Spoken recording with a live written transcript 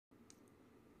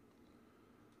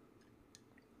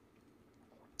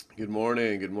Good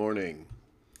morning. Good morning.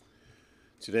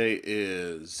 Today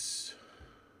is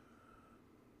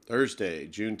Thursday,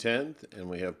 June 10th, and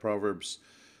we have Proverbs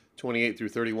 28 through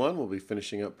 31. We'll be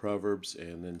finishing up Proverbs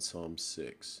and then Psalm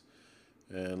 6.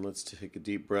 And let's take a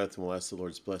deep breath and we'll ask the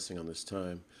Lord's blessing on this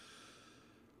time.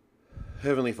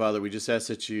 Heavenly Father, we just ask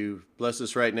that you bless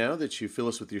us right now, that you fill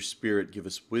us with your Spirit, give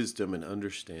us wisdom and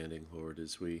understanding, Lord,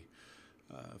 as we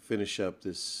finish up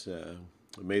this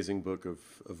amazing book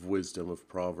of wisdom of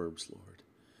Proverbs, Lord.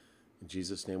 In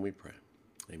Jesus' name we pray.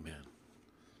 Amen.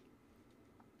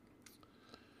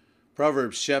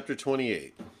 Proverbs chapter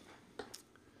 28.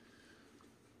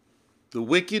 The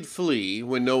wicked flee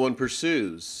when no one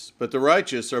pursues, but the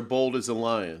righteous are bold as a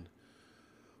lion.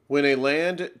 When a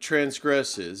land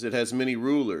transgresses, it has many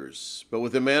rulers, but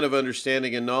with a man of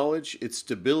understanding and knowledge, its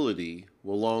stability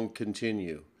will long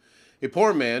continue. A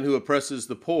poor man who oppresses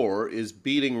the poor is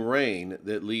beating rain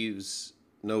that leaves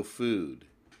no food.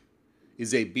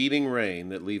 Is a beating rain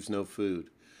that leaves no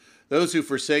food. Those who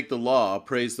forsake the law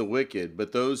praise the wicked,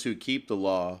 but those who keep the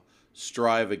law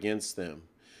strive against them.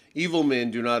 Evil men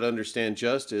do not understand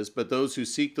justice, but those who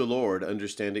seek the Lord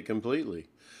understand it completely.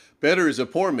 Better is a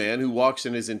poor man who walks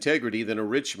in his integrity than a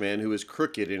rich man who is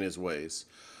crooked in his ways.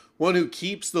 One who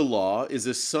keeps the law is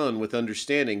a son with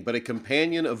understanding, but a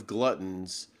companion of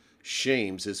gluttons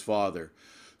shames his father.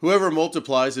 Whoever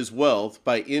multiplies his wealth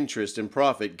by interest and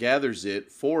profit gathers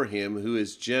it for him who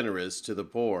is generous to the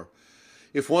poor.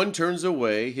 If one turns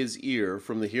away his ear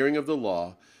from the hearing of the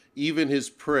law, even his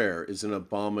prayer is an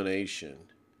abomination.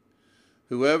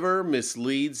 Whoever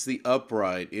misleads the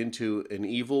upright into an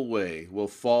evil way will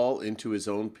fall into his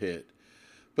own pit,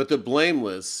 but the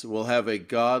blameless will have a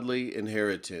godly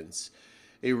inheritance.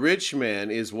 A rich man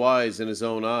is wise in his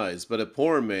own eyes, but a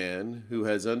poor man who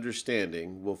has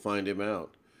understanding will find him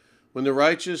out. When the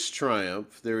righteous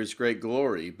triumph, there is great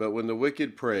glory, but when the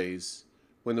wicked rise,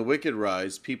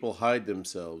 people hide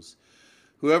themselves.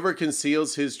 Whoever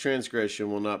conceals his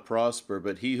transgression will not prosper,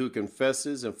 but he who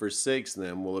confesses and forsakes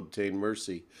them will obtain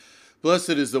mercy. Blessed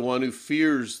is the one who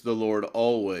fears the Lord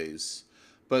always,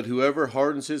 but whoever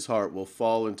hardens his heart will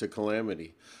fall into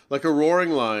calamity. Like a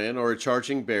roaring lion or a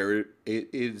charging bear, it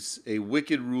is a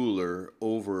wicked ruler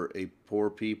over a poor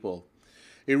people.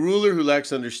 A ruler who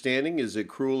lacks understanding is a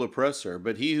cruel oppressor,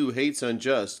 but he who hates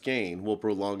unjust gain will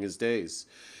prolong his days.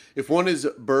 If one is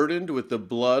burdened with the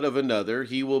blood of another,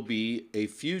 he will be a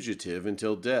fugitive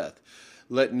until death.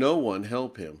 Let no one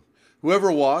help him.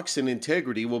 Whoever walks in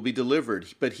integrity will be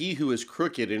delivered, but he who is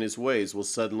crooked in his ways will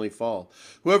suddenly fall.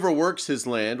 Whoever works his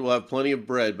land will have plenty of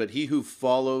bread, but he who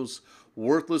follows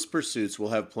worthless pursuits will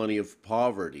have plenty of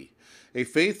poverty. A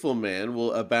faithful man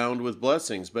will abound with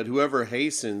blessings, but whoever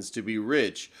hastens to be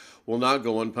rich will not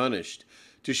go unpunished.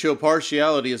 To show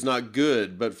partiality is not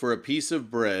good, but for a piece of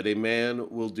bread a man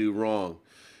will do wrong.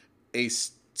 A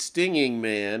stinging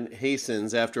man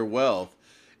hastens after wealth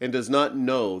and does not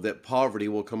know that poverty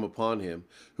will come upon him.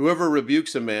 Whoever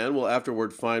rebukes a man will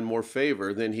afterward find more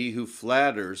favor than he who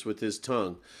flatters with his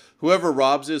tongue. Whoever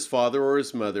robs his father or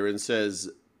his mother and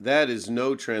says, "That is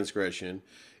no transgression,"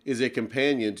 is a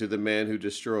companion to the man who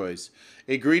destroys.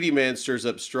 A greedy man stirs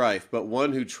up strife, but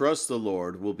one who trusts the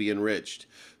Lord will be enriched.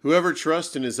 Whoever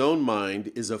trusts in his own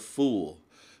mind is a fool,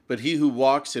 but he who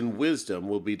walks in wisdom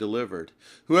will be delivered.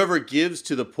 Whoever gives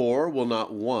to the poor will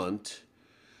not want,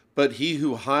 but he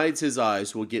who hides his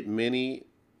eyes will get many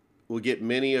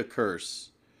a curse.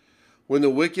 When the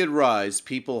wicked rise,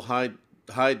 people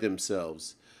hide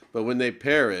themselves, but when they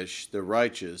perish, the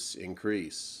righteous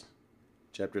increase.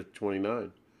 Chapter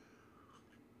 29.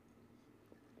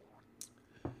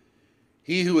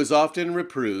 He who is often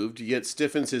reproved, yet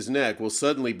stiffens his neck, will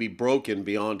suddenly be broken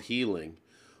beyond healing.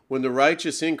 When the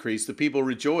righteous increase, the people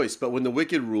rejoice, but when the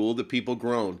wicked rule, the people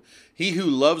groan. He who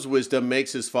loves wisdom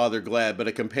makes his father glad, but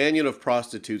a companion of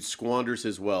prostitutes squanders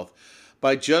his wealth.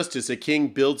 By justice a king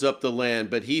builds up the land,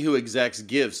 but he who exacts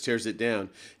gifts tears it down.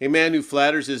 A man who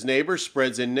flatters his neighbor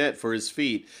spreads a net for his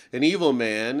feet. An evil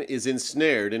man is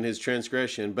ensnared in his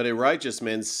transgression, but a righteous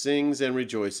man sings and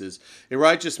rejoices. A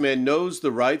righteous man knows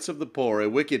the rights of the poor. A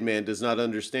wicked man does not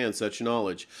understand such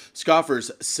knowledge. Scoffers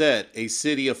set a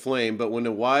city aflame, but when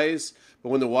the wise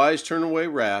turn away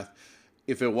wrath,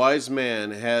 if a wise man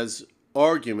has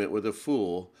argument with a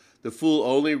fool, the fool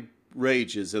only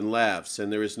rages and laughs,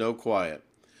 and there is no quiet.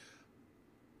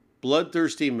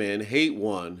 Bloodthirsty men hate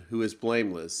one who is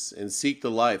blameless and seek the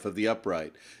life of the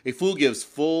upright. A fool gives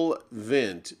full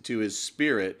vent to his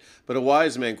spirit, but a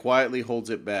wise man quietly holds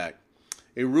it back.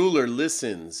 A ruler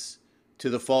listens to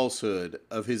the falsehood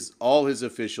of all his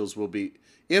officials will be.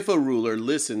 If a ruler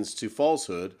listens to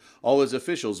falsehood, all his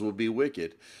officials will be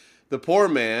wicked. The poor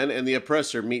man and the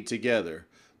oppressor meet together.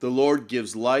 The Lord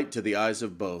gives light to the eyes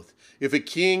of both. If a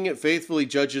king faithfully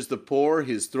judges the poor,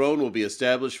 his throne will be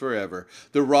established forever.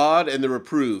 The rod and the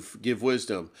reproof give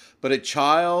wisdom, but a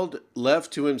child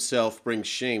left to himself brings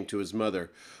shame to his mother.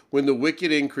 When the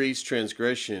wicked increase,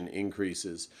 transgression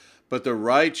increases, but the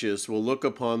righteous will look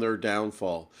upon their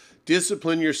downfall.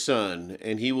 Discipline your son,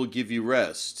 and he will give you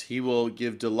rest. He will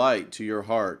give delight to your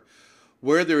heart.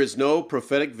 Where there is no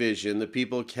prophetic vision, the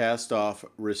people cast off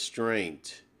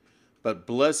restraint. But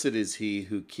blessed is he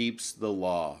who keeps the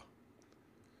law.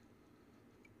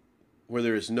 Where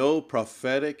there is no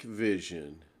prophetic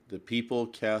vision, the people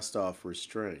cast off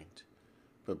restraint.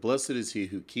 But blessed is he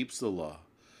who keeps the law.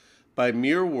 By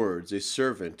mere words a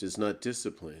servant is not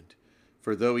disciplined,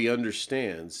 for though he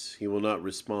understands, he will not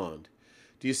respond.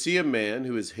 Do you see a man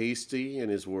who is hasty in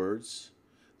his words?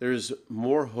 There is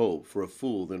more hope for a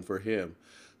fool than for him.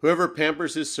 Whoever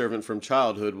pampers his servant from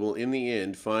childhood will in the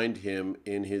end find him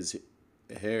in his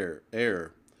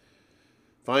error.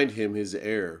 Find him his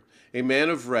error. A man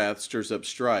of wrath stirs up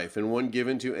strife, and one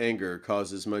given to anger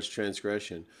causes much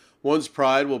transgression. One's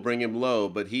pride will bring him low,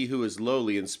 but he who is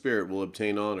lowly in spirit will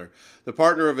obtain honor. The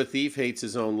partner of a thief hates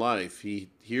his own life.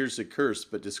 He hears a curse,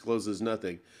 but discloses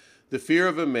nothing. The fear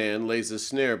of a man lays a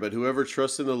snare, but whoever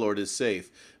trusts in the Lord is safe.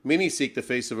 Many seek the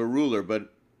face of a ruler,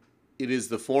 but it is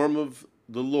the form of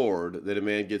the Lord that a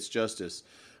man gets justice.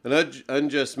 An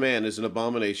unjust man is an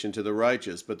abomination to the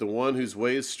righteous, but the one whose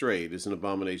way is straight is an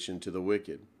abomination to the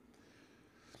wicked.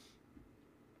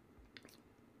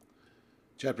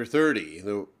 Chapter 30,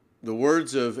 the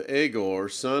words of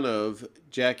Agor, son of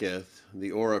Jacketh,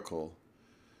 the oracle.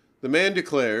 The man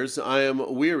declares, I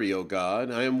am weary, O God.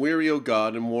 I am weary, O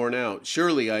God, and worn out.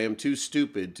 Surely I am too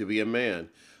stupid to be a man.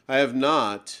 I have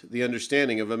not the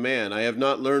understanding of a man. I have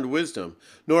not learned wisdom,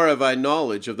 nor have I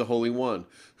knowledge of the Holy One.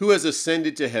 Who has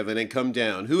ascended to heaven and come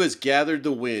down? Who has gathered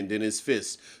the wind in his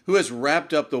fists? Who has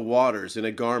wrapped up the waters in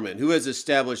a garment? Who has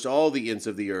established all the ends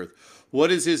of the earth?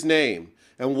 What is his name?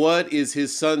 And what is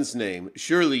his son's name?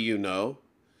 Surely you know.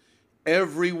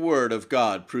 Every word of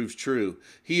God proves true.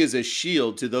 He is a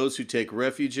shield to those who take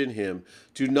refuge in him.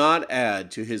 Do not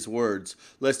add to his words,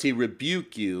 lest he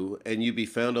rebuke you and you be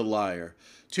found a liar.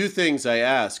 2 things I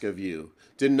ask of you.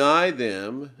 Deny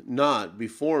them not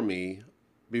before me.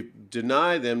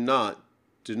 Deny them not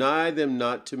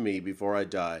to me before I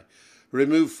die.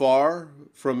 Remove far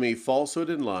from me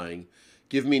falsehood and lying.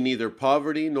 Give me neither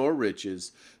poverty nor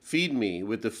riches. Feed me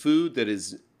with the food that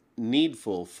is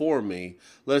needful for me,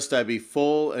 lest I be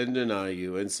full and deny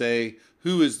you, and say,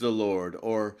 Who is the Lord?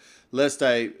 Or lest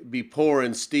I be poor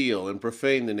and steal and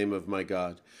profane the name of my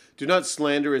God. Do not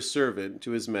slander a servant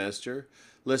to his master,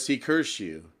 lest he curse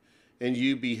you, and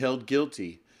you be held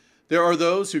guilty. There are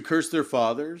those who curse their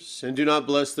fathers and do not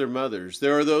bless their mothers.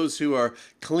 There are those who are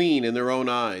clean in their own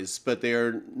eyes, but they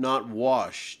are not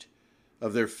washed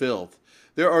of their filth.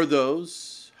 There are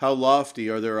those, how lofty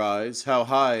are their eyes, how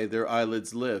high their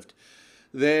eyelids lift.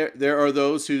 There are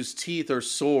those whose teeth are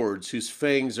swords, whose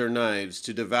fangs are knives,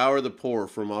 to devour the poor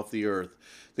from off the earth,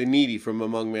 the needy from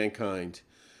among mankind.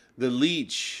 The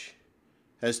leech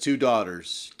has 2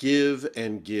 daughters, give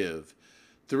and give.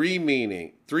 3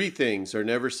 things are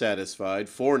never satisfied,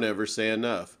 4 never say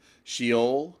enough.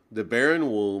 Sheol, the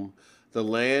barren womb, the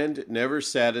land never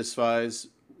satisfied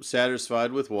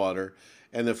with water,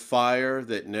 and the fire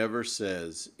that never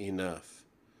says enough.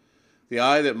 The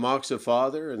eye that mocks a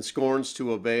father and scorns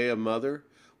to obey a mother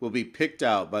will be picked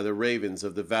out by the ravens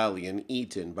of the valley and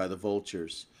eaten by the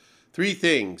vultures. 3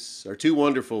 things are too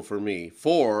wonderful for me.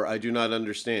 4 I do not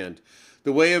understand.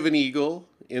 The way of an eagle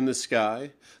in the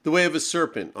sky, the way of a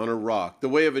serpent on a rock, the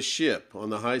way of a ship on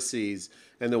the high seas,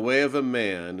 and the way of a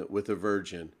man with a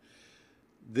virgin.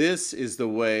 This is the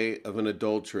way of an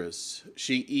adulteress.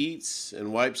 She eats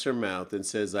and wipes her mouth and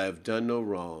says, I have done no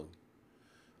wrong.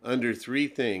 Under 3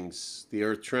 things the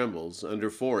earth trembles,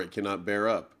 under 4 it cannot bear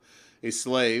up. A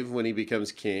slave when he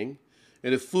becomes king,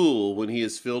 and a fool when he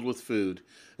is filled with food,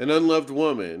 an unloved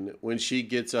woman when she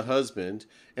gets a husband,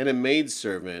 and a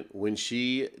maidservant when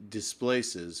she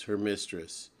displaces her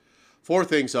mistress. 4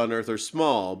 things on earth are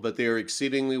small, but they are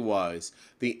exceedingly wise.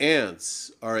 The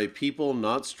ants are a people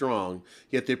not strong,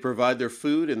 yet they provide their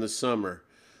food in the summer.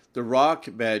 The rock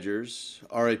badgers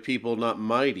are a people not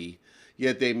mighty,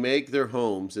 yet they make their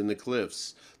homes in the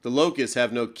cliffs. The locusts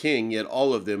have no king, yet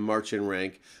all of them march in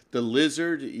rank. The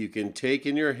lizard you can take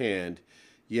in your hand,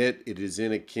 yet it is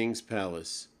in a king's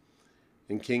palace,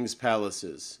 in king's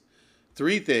palaces.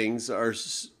 3 things are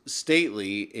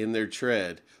stately in their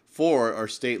tread. 4 are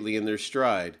stately in their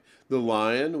stride. The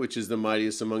lion, which is the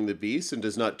mightiest among the beasts, and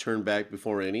does not turn back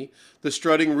before any, the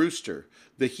strutting rooster,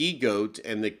 the he-goat,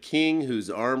 and the king whose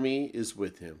army is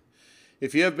with him.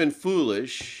 If you have been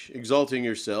foolish, exalting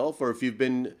yourself, or if you've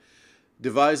been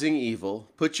devising evil,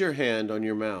 put your hand on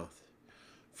your mouth.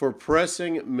 For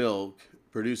pressing milk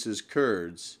produces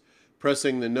curds,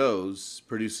 pressing the nose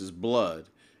produces blood,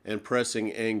 and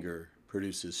pressing anger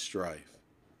produces strife.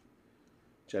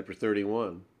 Chapter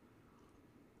 31.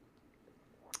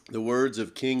 The words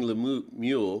of King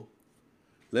Lemuel,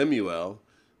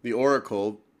 the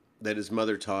oracle that his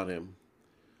mother taught him.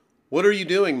 What are you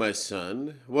doing, my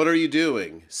son? What are you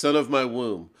doing, son of my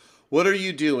womb? What are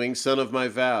you doing, son of my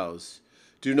vows?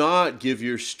 Do not give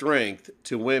your strength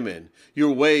to women,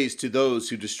 your ways to those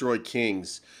who destroy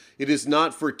kings. It is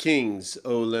not for kings,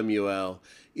 O Lemuel.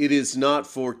 It is not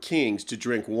for kings to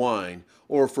drink wine,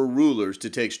 or for rulers to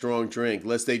take strong drink,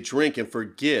 lest they drink and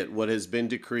forget what has been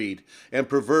decreed, and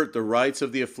pervert the rights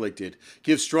of the afflicted.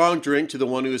 Give strong drink to the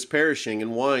one who is perishing,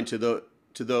 and wine to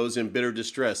those in bitter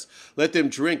distress. Let them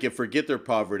drink and forget their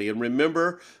poverty, and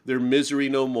remember their misery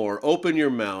no more. Open your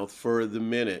mouth for the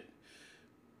mute,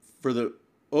 for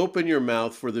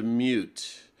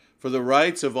the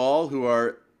rights of all who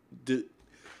are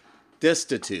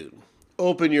destitute.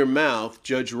 Open your mouth,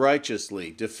 judge righteously,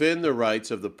 defend the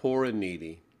rights of the poor and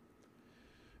needy.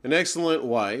 An excellent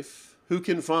wife, who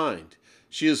can find?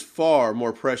 She is far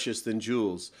more precious than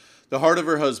jewels. The heart of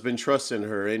her husband trusts in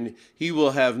her, and he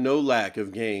will have no lack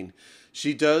of gain.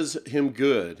 She does him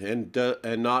good and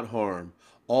not harm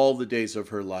all the days of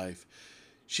her life.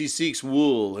 She seeks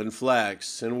wool and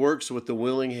flax and works with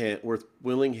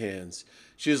willing hands.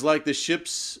 She is like the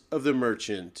ships of the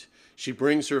merchant. She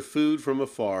brings her food from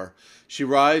afar. She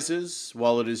rises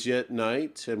while it is yet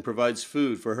night and provides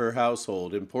food for her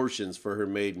household and portions for her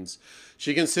maidens.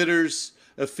 She considers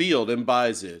a field and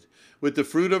buys it. With the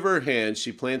fruit of her hand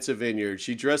she plants a vineyard.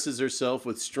 She dresses herself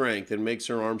with strength and makes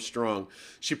her arms strong.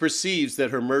 She perceives that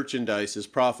her merchandise is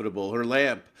profitable. Her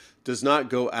lamp does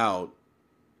not go out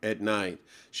at night.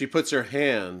 She puts her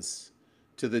hands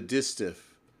to the distaff,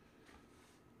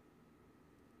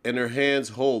 and her hands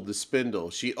hold the spindle.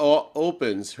 She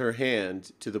opens her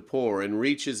hand to the poor and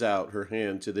reaches out her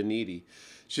hand to the needy.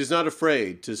 She is not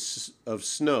afraid of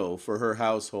snow for her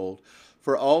household,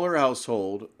 for all her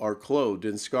household are clothed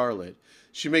in scarlet.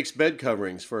 She makes bed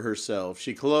coverings for herself.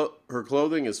 Her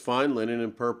clothing is fine linen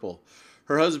and purple.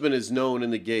 Her husband is known in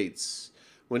the gates.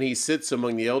 When he sits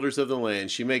among the elders of the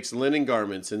land, she makes linen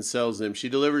garments and sells them. She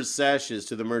delivers sashes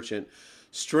to the merchant.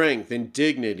 Strength and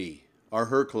dignity are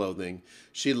her clothing.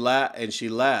 She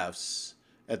laughs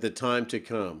at the time to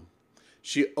come.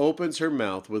 She opens her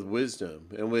mouth with wisdom,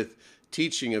 and the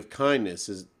teaching of kindness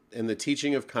is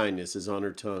on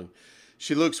her tongue.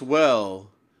 She looks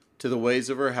well to the ways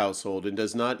of her household and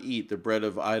does not eat the bread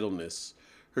of idleness.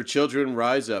 Her children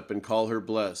rise up and call her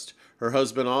blessed. Her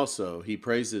husband also, he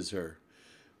praises her.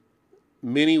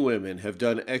 Many women have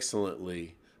done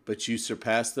excellently, but you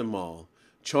surpass them all.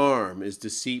 Charm is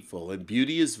deceitful and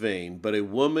beauty is vain, but a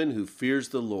woman who fears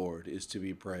the Lord is to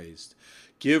be praised.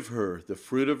 Give her the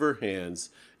fruit of her hands,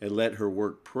 and let her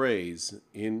works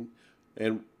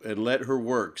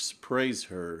praise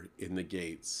her in the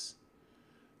gates.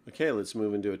 Okay, let's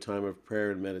move into a time of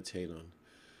prayer and meditate on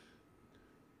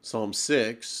Psalm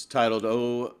 6, titled,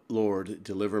 O Lord,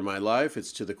 Deliver My Life.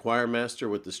 It's to the choir master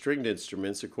with the stringed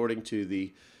instruments, according to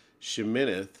the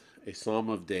Sheminith, a psalm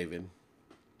of David.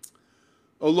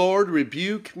 O Lord,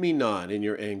 rebuke me not in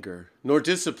your anger, nor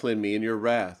discipline me in your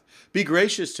wrath. Be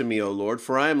gracious to me, O Lord,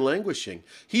 for I am languishing.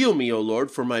 Heal me, O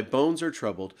Lord, for my bones are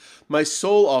troubled. My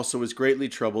soul also is greatly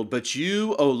troubled. But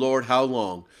you, O Lord, how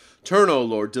long? Turn, O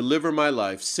Lord, deliver my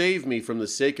life. Save me from the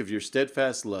sake of your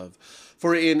steadfast love.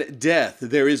 For in death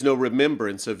there is no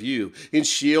remembrance of you. In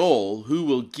Sheol, who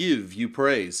will give you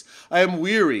praise? I am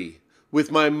weary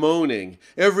with my moaning.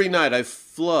 Every night I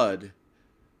flood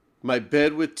my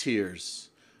bed with tears.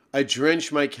 I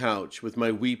drench my couch with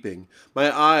my weeping. My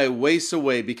eye wastes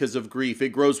away because of grief. It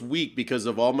grows weak because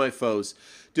of all my foes.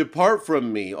 Depart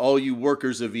from me, all you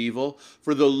workers of evil,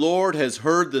 for the Lord has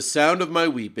heard the sound of my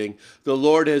weeping. The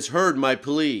Lord has heard my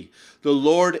plea. The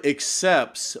Lord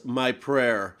accepts my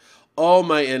prayer. All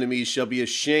my enemies shall be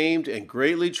ashamed and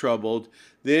greatly troubled.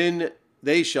 Then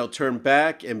they shall turn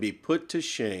back and be put to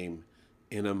shame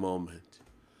in a moment.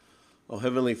 Oh,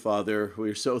 Heavenly Father, we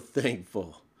are so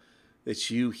thankful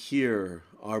that you hear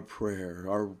our prayer,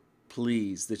 our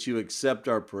pleas, that you accept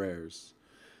our prayers,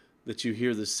 that you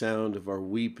hear the sound of our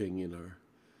weeping in our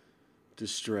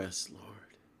distress, Lord.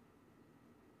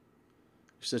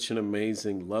 You're such an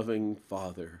amazing, loving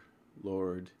Father,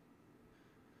 Lord.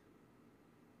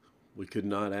 We could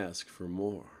not ask for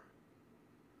more.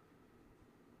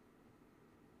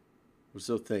 We're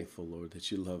so thankful, Lord,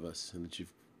 that you love us and that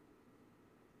you've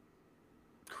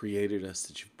created us,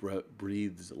 that you've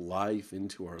breathed life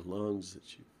into our lungs,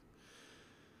 that you've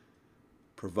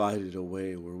provided a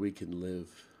way where we can live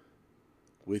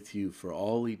with you for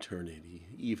all eternity,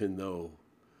 even though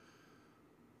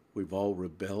we've all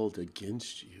rebelled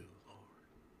against you, Lord.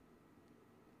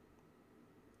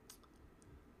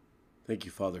 Thank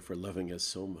you, Father, for loving us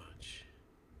so much.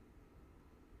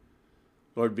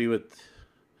 Lord, be with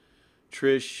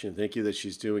Trish, and thank you that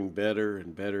she's doing better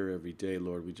and better every day.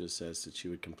 Lord, we just ask that you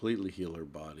would completely heal her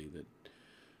body, that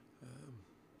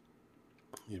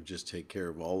you just take care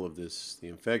of all of this, the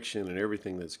infection and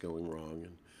everything that's going wrong.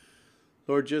 And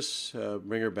Lord, just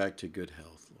bring her back to good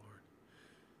health, Lord.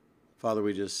 Father,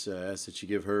 we just ask that you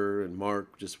give her and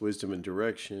Mark just wisdom and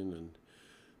direction, and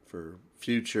for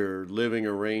future living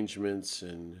arrangements,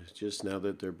 and just now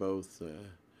that they're both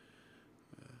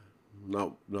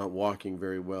not walking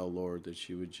very well, Lord, that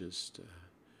you would just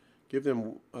give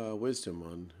them wisdom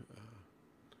on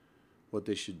what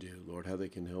they should do, Lord, how they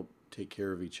can help take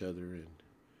care of each other. And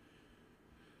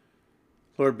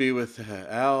Lord, be with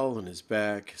Al and his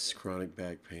back, his chronic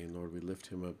back pain. Lord, we lift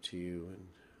him up to you, and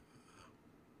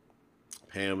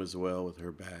Pam as well with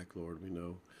her back. Lord, we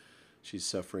know she's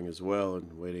suffering as well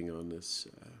and waiting on this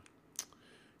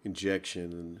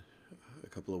injection in a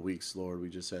couple of weeks. Lord, we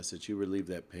just ask that you relieve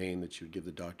that pain, that you would give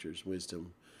the doctors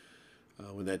wisdom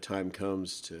when that time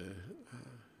comes to,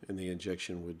 and the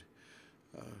injection would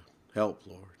help,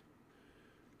 Lord.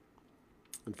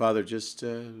 And Father, just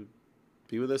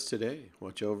be with us today.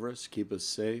 Watch over us, keep us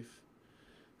safe.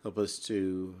 Help us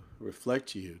to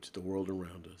reflect you to the world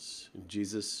around us. In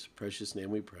Jesus' precious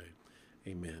name we pray.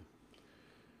 Amen.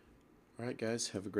 All right, guys, have a great